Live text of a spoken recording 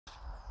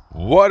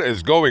What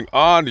is going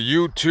on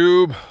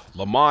YouTube?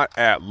 Lamont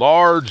at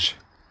large.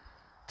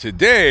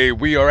 Today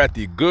we are at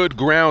the Good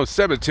Ground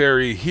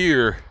Cemetery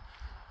here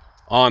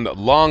on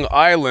Long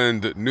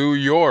Island, New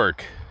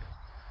York.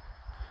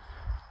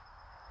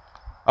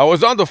 I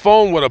was on the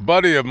phone with a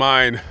buddy of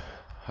mine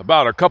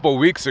about a couple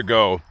weeks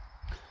ago,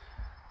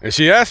 and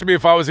she asked me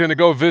if I was going to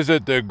go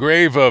visit the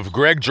grave of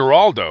Greg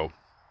Giraldo.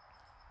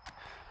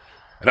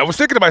 And I was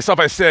thinking to myself,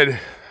 I said,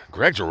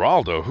 Greg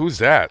Giraldo, who's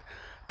that?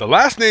 The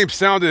last name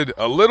sounded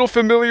a little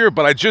familiar,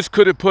 but I just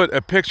couldn't put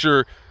a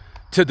picture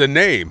to the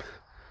name.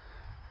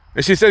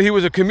 And she said he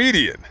was a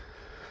comedian.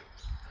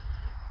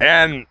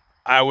 And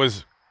I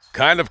was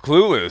kind of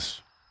clueless.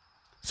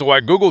 So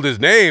I Googled his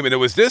name, and it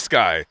was this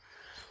guy.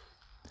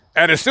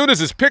 And as soon as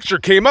his picture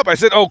came up, I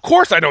said, oh, of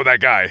course I know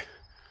that guy.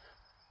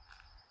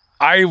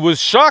 I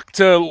was shocked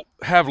to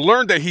have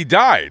learned that he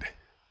died.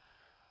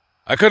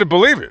 I couldn't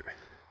believe it.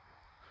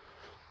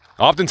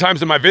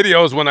 Oftentimes in my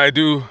videos, when I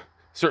do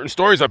certain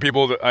stories of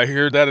people, I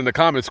hear that in the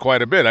comments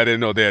quite a bit. I didn't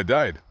know they had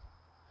died.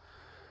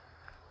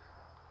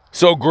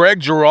 So Greg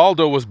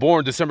Giraldo was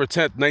born December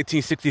 10th,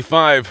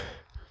 1965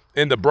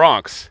 in the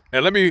Bronx.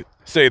 And let me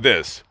say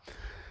this.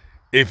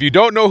 If you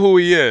don't know who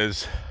he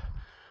is,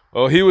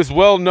 well, he was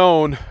well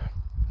known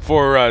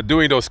for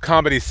doing those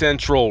Comedy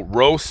Central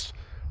roasts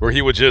where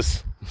he would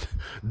just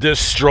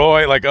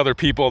destroy like other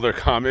people, their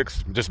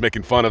comics, just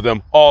making fun of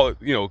them. All,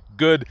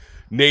 good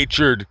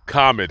natured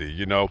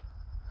comedy,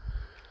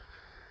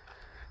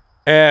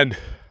 And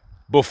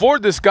before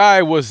this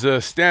guy was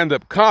a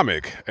stand-up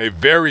comic, a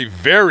very,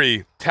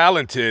 very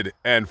talented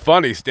and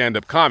funny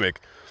stand-up comic,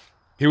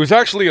 he was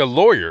actually a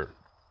lawyer.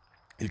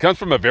 He comes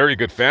from a very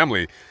good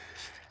family,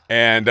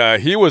 and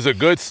he was a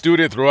good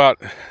student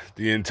throughout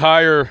the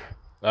entire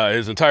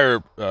his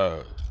entire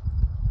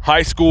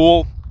high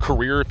school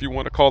career, if you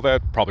want to call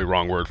that. Probably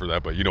wrong word for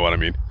that, but you know what I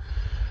mean.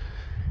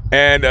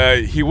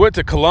 And he went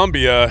to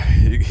Columbia.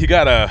 He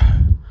got a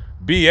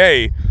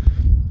BA.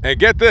 And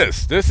get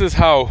this is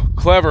how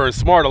clever and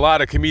smart a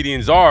lot of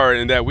comedians are,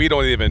 and that we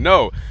don't even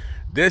know.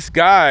 This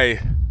guy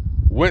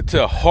went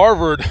to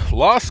Harvard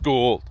Law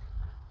School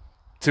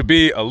to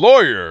be a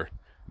lawyer.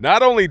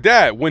 Not only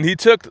that, when he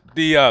took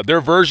their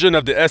version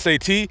of the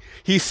SAT,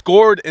 he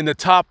scored in the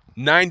top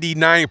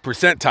 99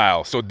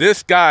 percentile. So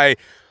this guy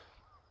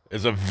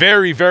is a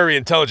very, very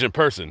intelligent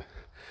person.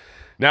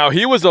 Now,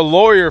 he was a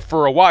lawyer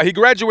for a while. He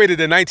graduated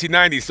in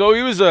 1990, so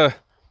he was a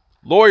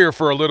lawyer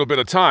for a little bit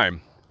of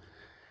time.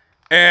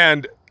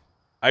 And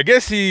I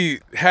guess he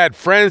had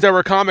friends that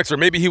were comics, or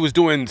maybe he was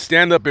doing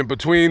stand-up in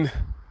between,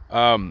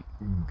 him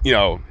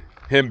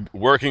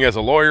working as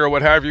a lawyer or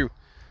what have you.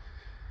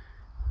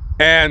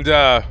 And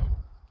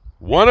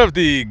one of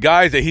the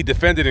guys that he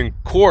defended in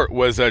court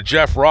was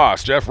Jeff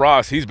Ross. Jeff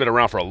Ross, he's been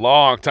around for a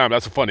long time.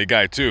 That's a funny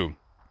guy, too.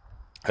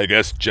 I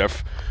guess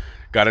Jeff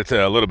got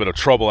into a little bit of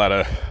trouble at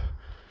a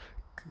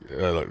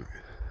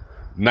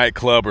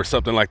nightclub or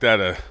something like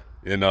that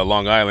in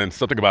Long Island.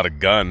 Something about a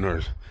gun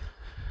or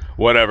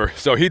whatever.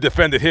 So he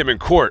defended him in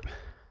court.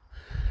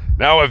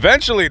 Now,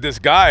 eventually, this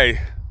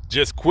guy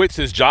just quits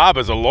his job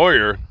as a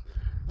lawyer,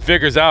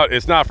 figures out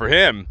it's not for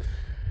him.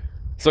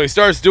 So he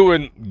starts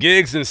doing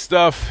gigs and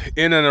stuff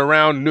in and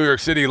around New York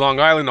City, Long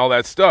Island, all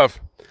that stuff.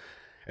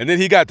 And then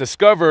he got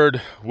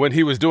discovered when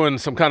he was doing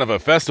some kind of a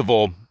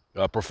festival,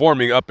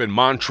 performing up in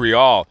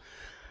Montreal.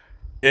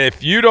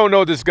 If you don't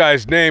know this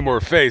guy's name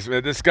or face,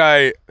 this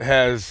guy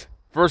has,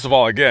 first of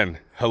all, again,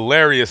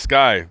 hilarious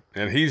guy.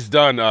 And he's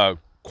done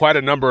quite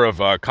a number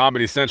of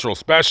Comedy Central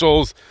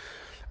specials.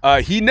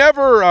 He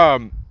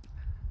never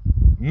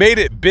made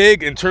it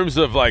big in terms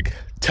of like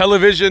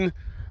television.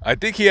 I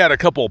think he had a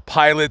couple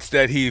pilots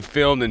that he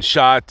filmed and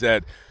shot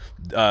that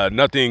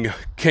nothing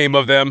came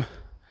of them.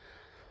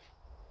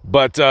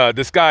 But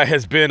this guy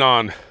has been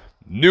on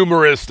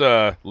numerous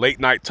late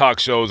night talk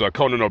shows,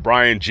 Conan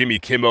O'Brien, Jimmy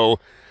Kimmel,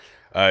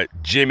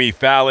 Jimmy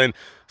Fallon.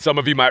 Some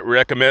of you might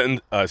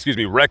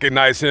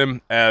recognize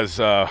him as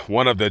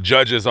one of the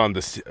judges on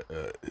the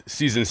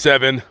season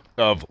 7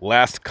 of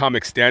Last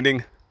Comic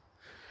Standing.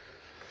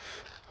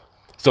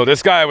 So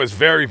this guy was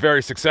very,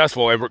 very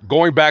successful. And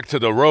going back to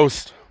the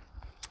roast,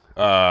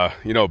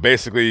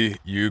 basically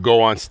you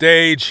go on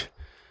stage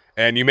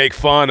and you make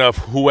fun of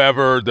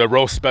whoever the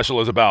roast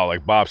special is about,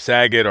 like Bob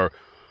Saget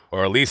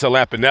or Lisa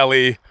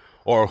Lampanelli,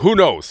 or who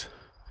knows,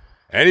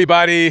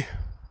 anybody.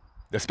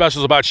 The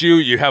special's about you.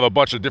 You have a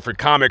bunch of different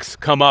comics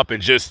come up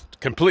and just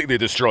completely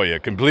destroy you,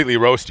 completely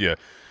roast you.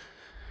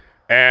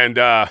 And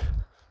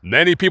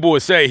many people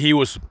would say he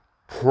was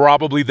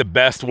probably the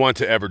best one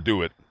to ever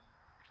do it.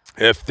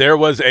 If there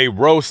was a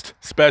roast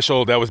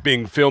special that was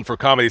being filmed for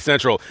Comedy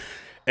Central,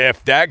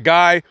 if that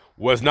guy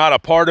was not a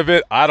part of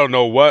it, I don't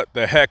know what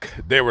the heck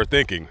they were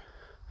thinking.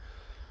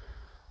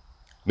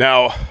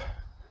 Now,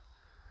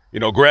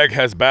 Greg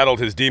has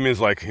battled his demons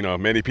like,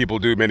 many people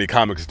do, many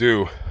comics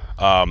do.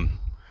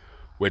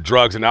 With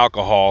drugs and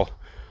alcohol.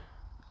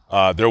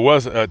 There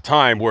was a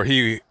time where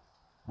he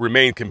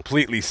remained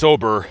completely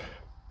sober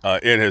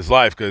in his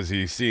life because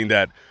he's seen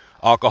that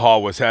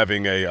alcohol was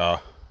having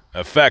a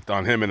effect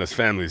on him and his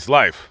family's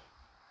life.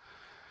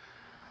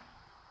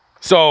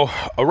 So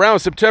around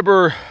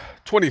September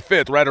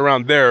 25th, right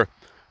around there,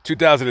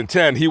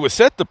 2010, he was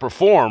set to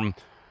perform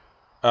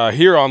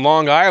here on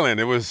Long Island.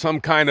 It was some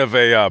kind of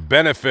a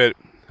benefit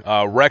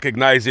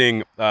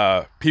recognizing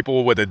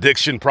people with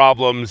addiction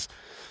problems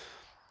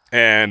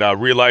and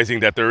realizing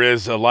that there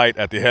is a light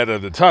at the head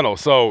of the tunnel.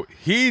 So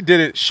he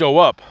didn't show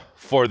up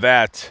for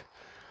that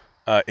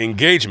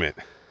engagement.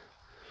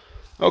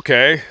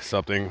 Okay,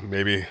 something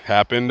maybe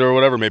happened or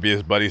whatever. Maybe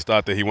his buddies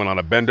thought that he went on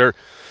a bender.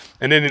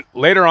 And then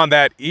later on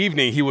that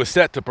evening, he was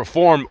set to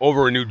perform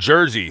over in New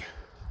Jersey.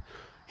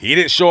 He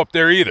didn't show up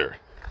there either.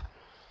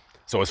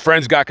 So his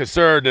friends got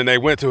concerned and they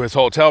went to his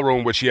hotel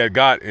room, which he had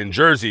got in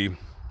Jersey,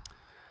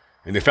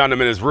 and they found him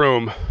in his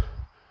room.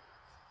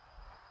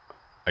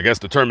 I guess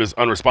the term is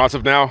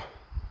unresponsive now.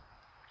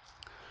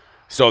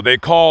 So they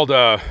called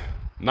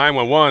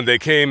 911. They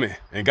came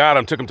and got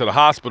him, took him to the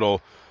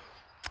hospital,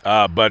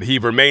 but he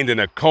remained in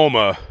a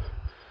coma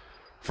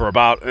for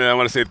about, I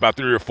want to say about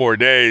 3 or 4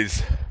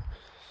 days.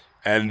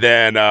 And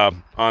then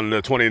on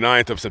the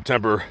 29th of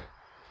September,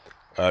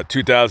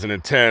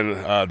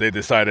 2010, they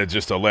decided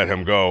just to let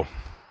him go,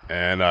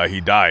 and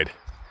he died.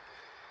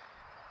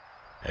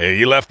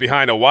 He left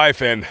behind a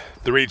wife and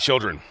 3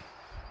 children.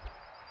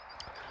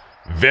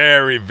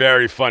 Very,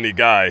 very funny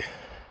guy,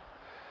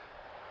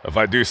 if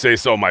I do say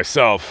so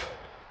myself.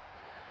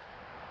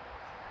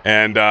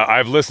 And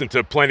I've listened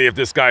to plenty of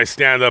this guy's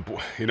stand-up,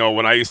 you know,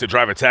 when I used to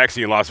drive a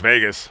taxi in Las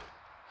Vegas.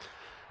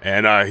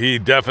 And he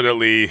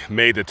definitely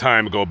made the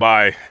time go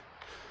by.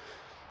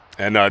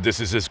 And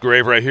this is his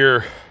grave right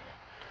here.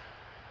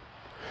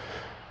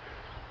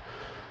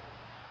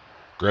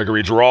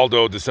 Gregory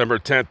Giraldo, December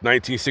 10th,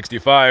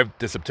 1965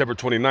 to September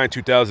 29,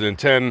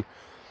 2010.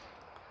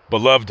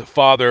 Beloved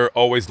father,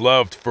 always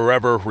loved,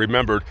 forever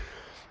remembered.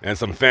 And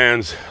some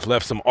fans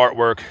left some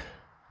artwork.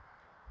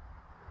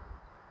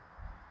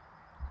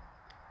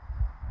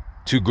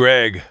 To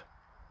Greg,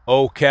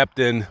 oh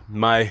Captain,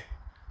 my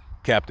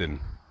Captain.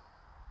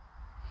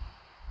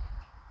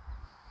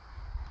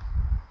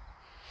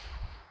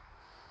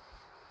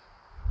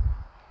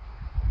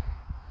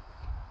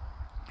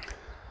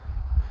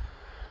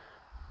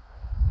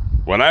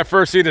 When I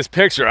first seen this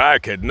picture, I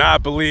could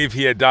not believe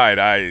he had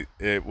died.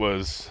 It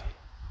was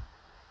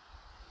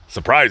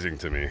surprising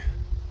to me.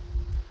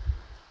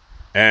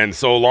 And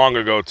so long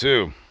ago,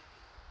 too.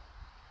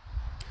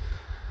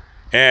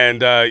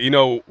 And, you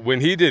know,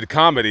 when he did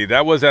comedy,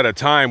 that was at a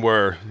time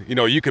where, you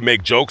know, you could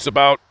make jokes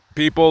about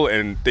people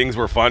and things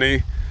were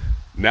funny.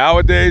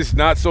 Nowadays,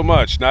 not so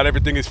much. Not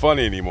everything is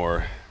funny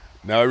anymore.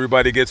 Now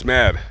everybody gets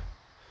mad.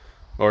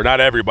 Or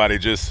not everybody,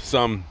 just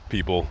some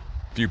people.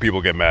 Few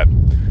people get mad.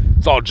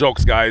 It's all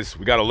jokes, guys.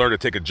 We got to learn to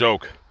take a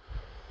joke.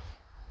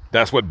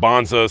 That's what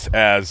bonds us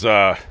as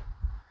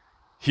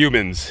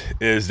humans,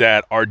 is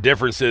that our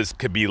differences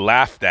could be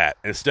laughed at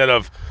instead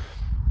of,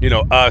 you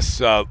know,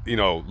 us, you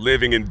know,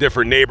 living in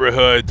different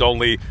neighborhoods,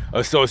 only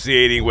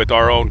associating with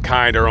our own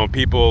kind, our own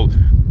people.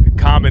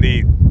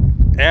 Comedy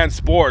and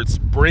sports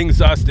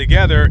brings us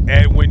together,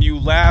 and when you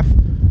laugh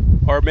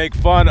or make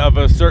fun of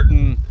a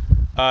certain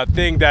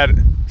thing that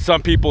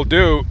some people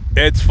do,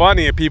 it's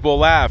funny and people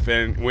laugh.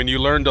 And when you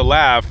learn to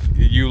laugh,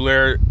 you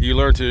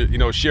learn to, you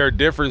know, share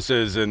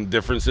differences and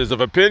differences of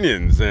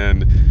opinions,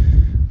 and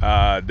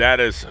that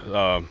is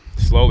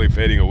slowly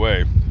fading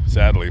away,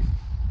 sadly.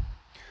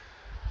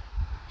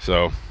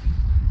 So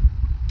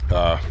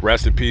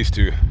rest in peace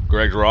to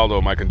Greg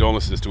Giraldo. My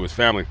condolences to his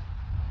family.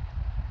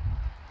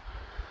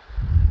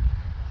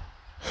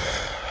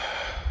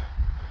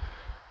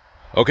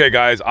 Okay,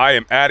 guys, I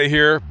am out of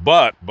here,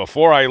 but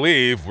before I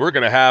leave, we're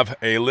going to have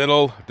a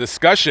little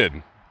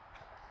discussion.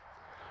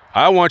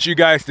 I want you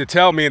guys to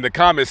tell me in the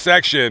comment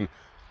section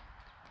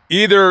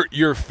either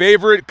your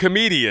favorite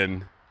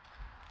comedian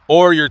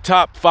or your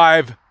top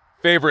 5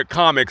 favorite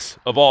comics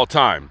of all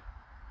time.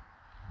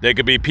 They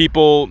could be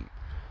people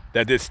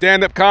that did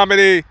stand-up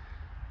comedy,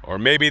 or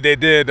maybe they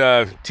did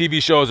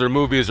TV shows or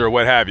movies or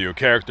what have you, a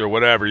character,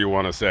 whatever you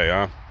want to say,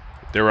 huh?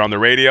 If they were on the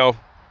radio.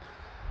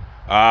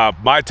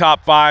 My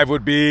top 5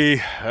 would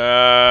be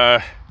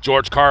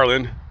George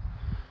Carlin.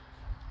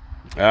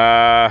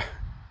 I'll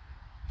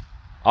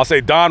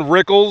say Don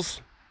Rickles,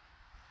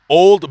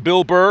 old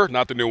Bill Burr,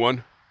 not the new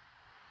one.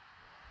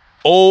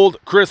 Old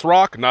Chris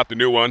Rock, not the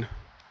new one.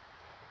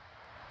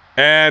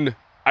 And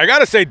I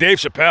gotta say Dave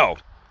Chappelle.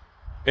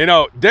 You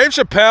know, Dave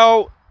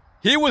Chappelle,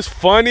 he was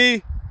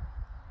funny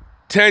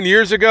 10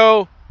 years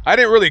ago. I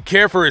didn't really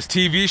care for his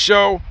TV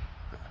show.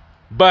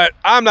 But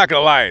I'm not going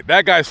to lie,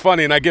 that guy's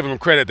funny, and I give him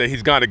credit that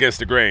he's gone against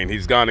the grain.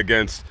 He's gone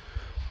against,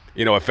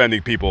 you know,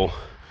 offending people.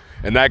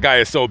 And that guy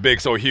is so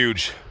big, so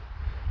huge,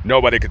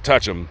 nobody could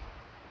touch him.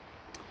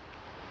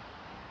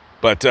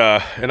 But,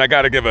 and I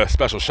got to give a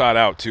special shout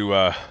out to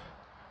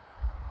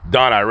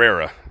Don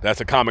Irera. That's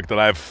a comic that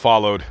I've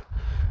followed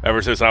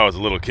ever since I was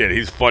a little kid.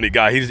 He's a funny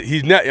guy.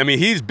 I mean,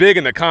 he's big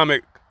in the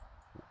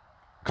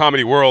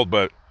comedy world,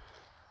 but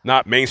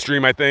not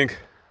mainstream, I think.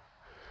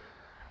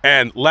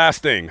 And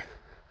last thing.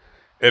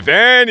 If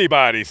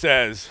anybody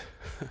says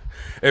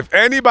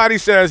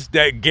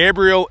that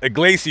Gabriel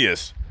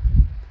Iglesias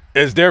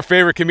is their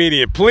favorite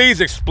comedian.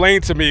 Please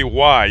explain to me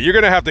why. You're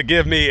going to have to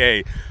give me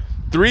a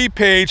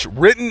 3-page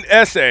written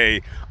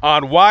essay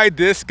on why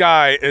this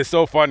guy is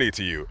so funny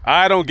to you.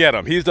 I don't get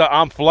him. He's the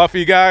I'm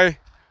fluffy guy.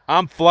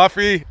 I'm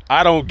fluffy.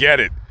 I don't get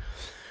it.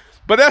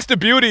 But that's the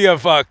beauty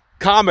of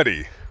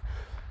comedy.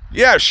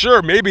 Yeah,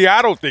 sure, maybe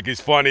I don't think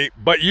he's funny,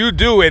 but you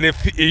do. And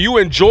if you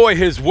enjoy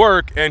his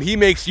work and he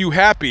makes you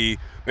happy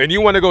and you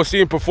want to go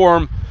see him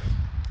perform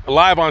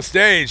live on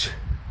stage,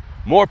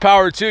 more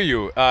power to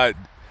you.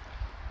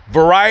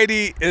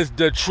 Variety is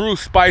the true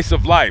spice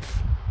of life.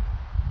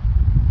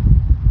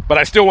 But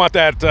I still want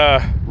that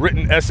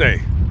written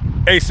essay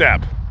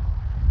ASAP.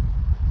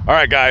 All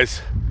right,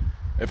 guys,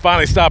 it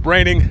finally stopped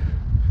raining.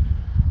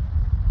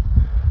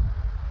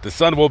 The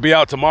sun will be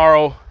out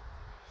tomorrow.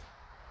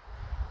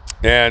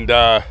 And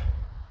it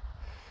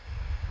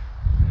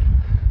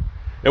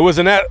was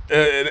an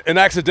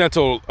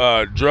accidental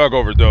drug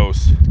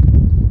overdose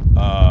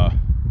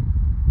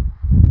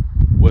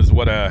was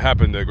what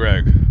happened to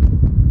Greg.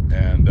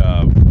 And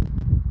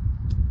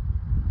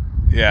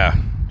yeah,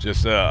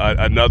 just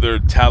another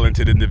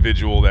talented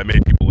individual that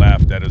made people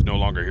laugh that is no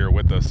longer here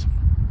with us.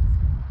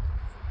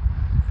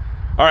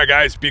 All right,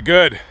 guys, be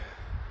good.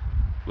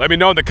 Let me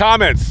know in the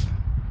comments.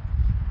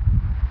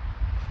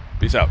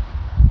 Peace out.